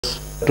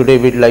Today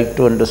we'd like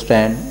to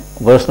understand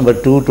verse number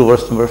 2 to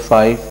verse number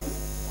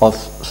 5 of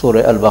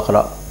Surah Al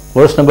Baqrah.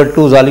 Verse number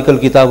 2, Zalikal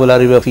Kitabul la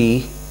Rayba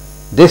Fihi.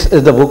 This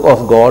is the book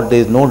of God, there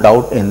is no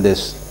doubt in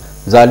this.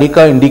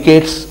 Zalika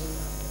indicates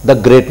the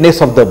greatness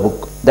of the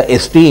book, the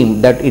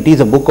esteem that it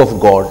is a book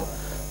of God.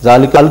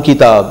 Zalikal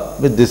Kitab,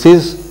 this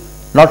is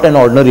not an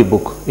ordinary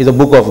book, it is a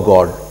book of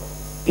God.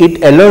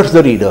 It alerts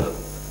the reader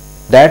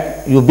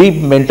that you be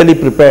mentally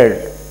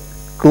prepared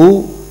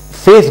to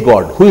face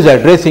God, who is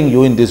addressing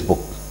you in this book.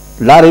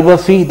 La Rayba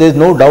Fihi, there is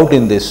no doubt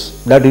in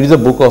this, that it is a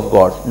book of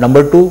God.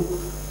 Number 2,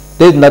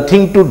 there is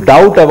nothing to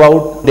doubt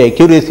about the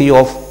accuracy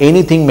of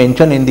anything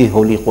mentioned in the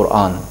Holy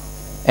Quran.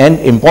 And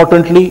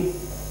importantly,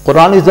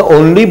 Quran is the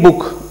only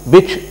book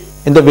which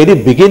in the very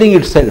beginning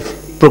itself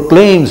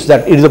proclaims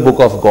that it is a book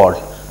of God.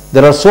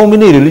 There are so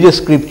many religious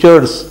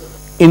scriptures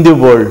in the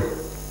world.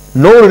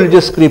 No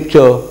religious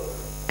scripture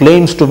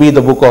claims to be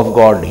the book of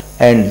God,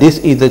 and this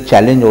is a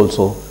challenge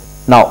also.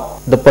 Now,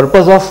 the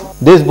purpose of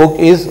this book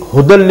is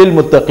Hudal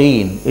lil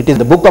Muttaqeen. It is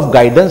the book of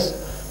guidance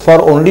for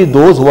only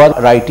those who are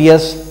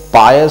righteous,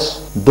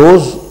 pious,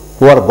 those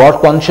who are God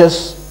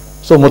conscious.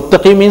 So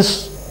Muttaqi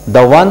means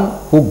the one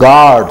who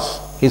guards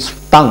his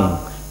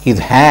tongue, his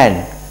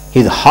hand,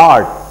 his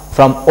heart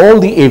from all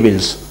the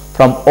evils,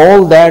 from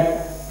all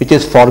that which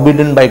is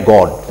forbidden by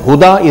God.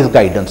 Huda is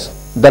guidance,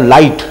 the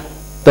light,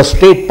 the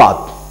straight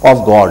path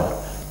of God.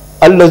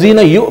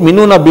 Allazina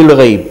yu'minuna bil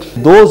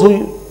ghaib, those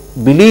who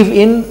believe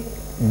in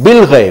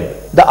bil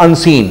ghaib, the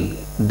unseen,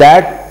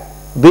 that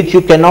which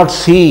you cannot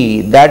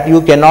see, that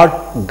you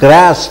cannot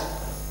grasp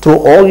through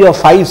all your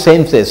 5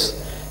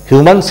 senses.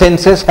 Human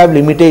senses have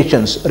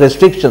limitations,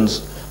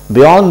 restrictions.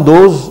 Beyond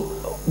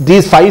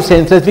these 5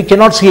 senses, we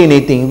cannot see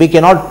anything, we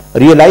cannot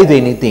realize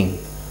anything.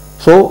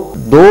 So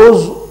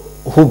those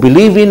who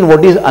believe in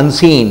what is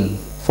unseen,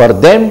 for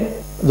them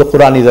the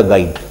Quran is a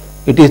guide.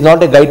 It is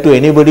not a guide to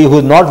anybody who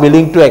is not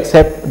willing to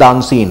accept the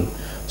unseen.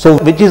 So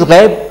which is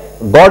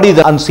ghaib? God is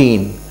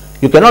unseen.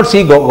 You cannot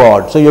see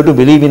God, so you have to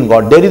believe in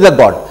God. There is a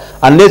God.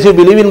 Unless you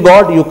believe in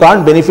God, you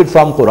can't benefit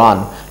from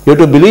Quran. You have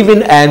to believe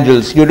in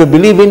angels, you have to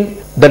believe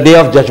in the day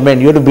of judgment,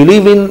 you have to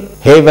believe in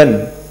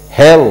heaven,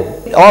 hell,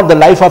 or the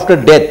life after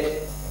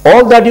death.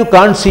 All that you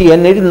can't see,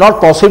 and it is not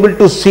possible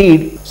to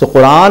see. So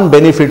Quran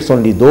benefits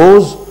only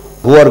those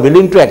who are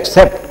willing to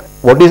accept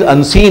what is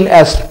unseen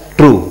as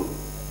true.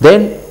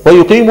 Then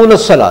وَيُقِيمُونَ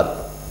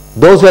الصَّلَاةِ,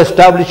 those who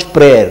establish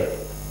prayer.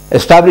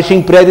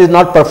 Establishing prayer is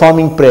not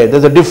performing prayer, there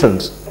is a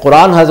difference.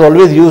 Quran has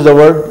always used the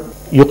word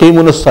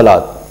يُقِيمُونَ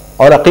الصَّلَاةِ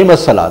or أَقِيمَ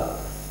الصَّلَاةِ.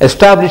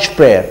 Establish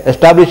prayer.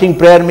 Establishing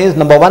prayer means,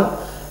 number 1,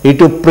 you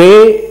to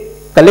pray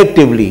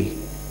collectively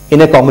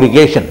in a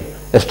congregation.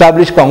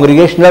 Establish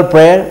congregational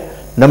prayer.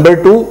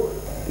 Number 2,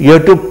 you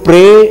have to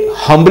pray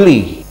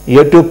humbly. You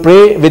have to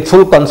pray with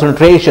full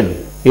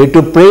concentration. You have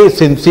to pray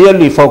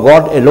sincerely for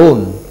God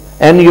alone.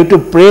 And you have to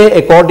pray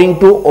according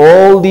to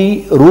all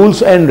the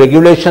rules and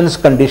regulations,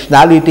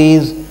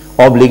 conditionalities,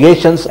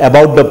 obligations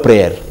about the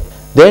prayer.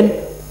 Then,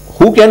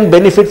 who can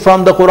benefit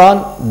from the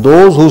Quran?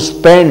 Those who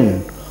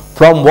spend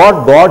from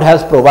what God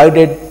has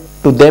provided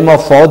to them or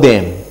for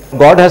them.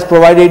 God has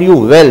provided you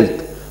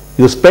wealth.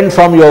 You spend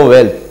from your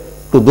wealth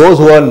to those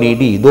who are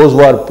needy, those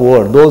who are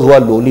poor, those who are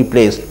lowly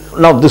placed.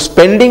 Now, the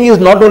spending is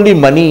not only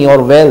money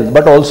or wealth,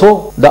 but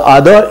also the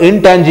other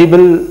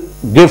intangible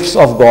gifts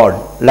of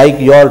God, like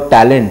your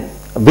talent,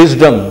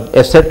 wisdom,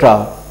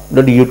 etc.,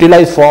 that you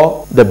utilize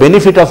for the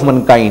benefit of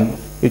mankind.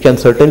 You can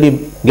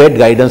certainly get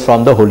guidance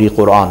from the Holy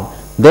Quran.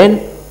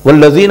 Then,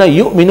 وَالَّذِينَ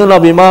يُؤْمِنُونَ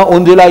بِمَا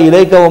أُنزِلَ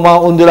إِلَيْكَ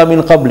وَمَا أُنزِلَ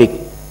مِنْ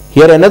قَبْلِكَ.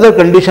 Here another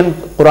condition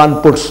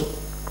Quran puts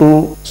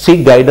to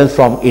seek guidance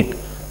from it.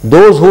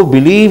 Those who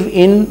believe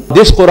in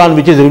this Quran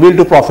which is revealed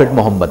to Prophet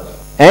Muhammad,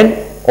 and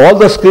all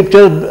the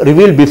scriptures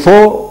revealed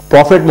before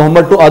Prophet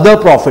Muhammad to other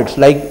prophets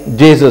like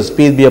Jesus,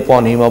 peace be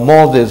upon him, or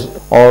Moses,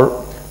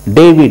 or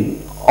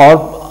David,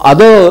 or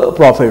other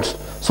prophets.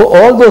 So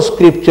all those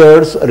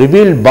scriptures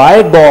revealed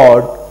by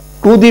God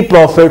to the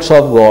prophets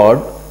of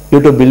God, you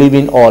have to believe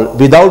in all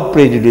without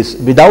prejudice,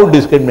 without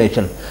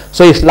discrimination.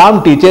 So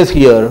Islam teaches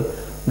here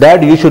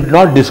that you should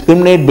not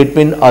discriminate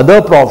between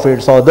other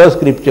prophets or other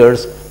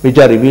scriptures which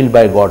are revealed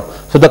by God.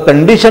 So the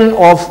condition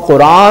of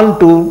Quran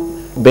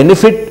to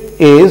benefit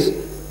is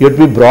you have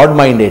to be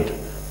broad-minded,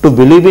 to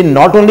believe in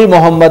not only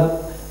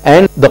Muhammad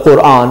and the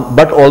Quran,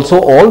 but also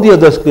all the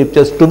other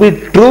scriptures to be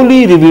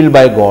truly revealed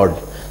by God.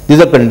 This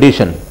is a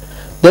condition.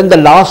 Then the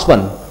last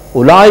one,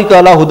 أُولَٰئِكَ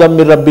عَلَىٰ هُدًى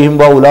مِّن رَبِّهِمْ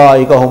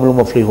وَأُولَٰئِكَ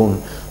هُمُ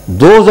الْمُفْلِحُونَ.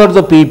 Those are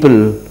the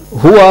people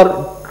who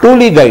are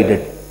truly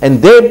guided,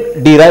 and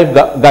they derive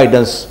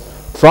guidance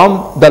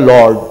from the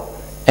Lord,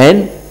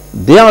 and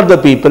they are the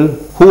people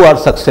who are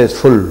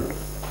successful.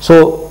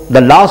 So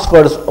the last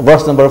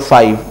verse number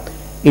 5,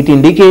 it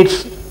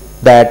indicates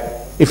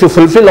that if you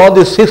fulfill all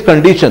these 6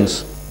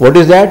 conditions, what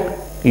is that?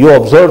 You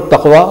observe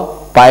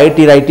taqwa,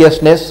 piety,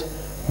 righteousness,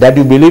 that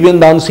you believe in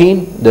the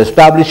unseen, the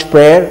established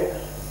prayer,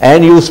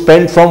 and you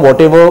spend from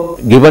whatever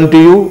given to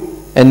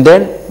you, and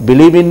then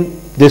believe in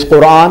this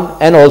Quran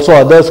and also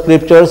other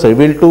scriptures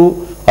revealed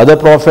to other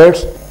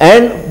prophets,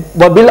 and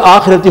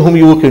وَبِالْآخِرَةِ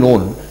هُمْ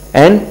يُوقِنُونَ,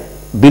 and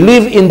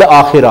believe in the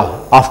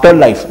akhirah,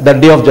 afterlife, the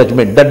day of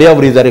judgment, the day of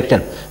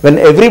resurrection, when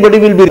everybody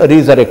will be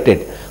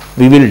resurrected.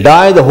 We will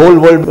die, the whole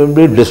world will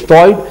be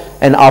destroyed,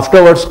 and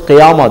afterwards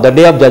Qiyamah, the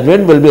day of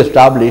judgment, will be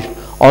established.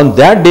 On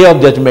that day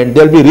of judgment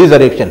there will be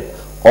resurrection.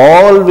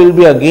 All will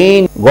be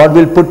again, God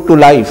will put to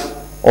life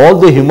all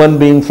the human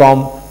beings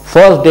from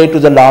first day to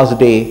the last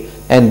day,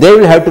 and they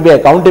will have to be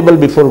accountable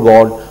before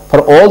God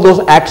for all those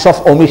acts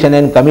of omission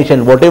and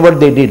commission, whatever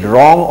they did,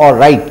 wrong or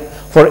right.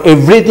 For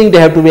everything they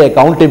have to be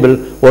accountable,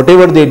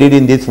 whatever they did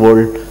in this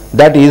world.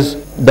 That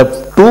is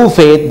the true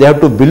faith. They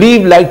have to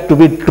believe like to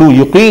be true.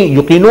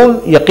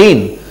 Yuqinun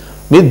yaqeen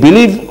means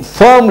believe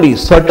firmly,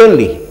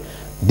 certainly.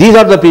 These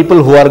are the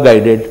people who are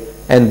guided,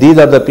 and these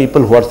are the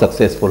people who are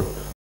successful.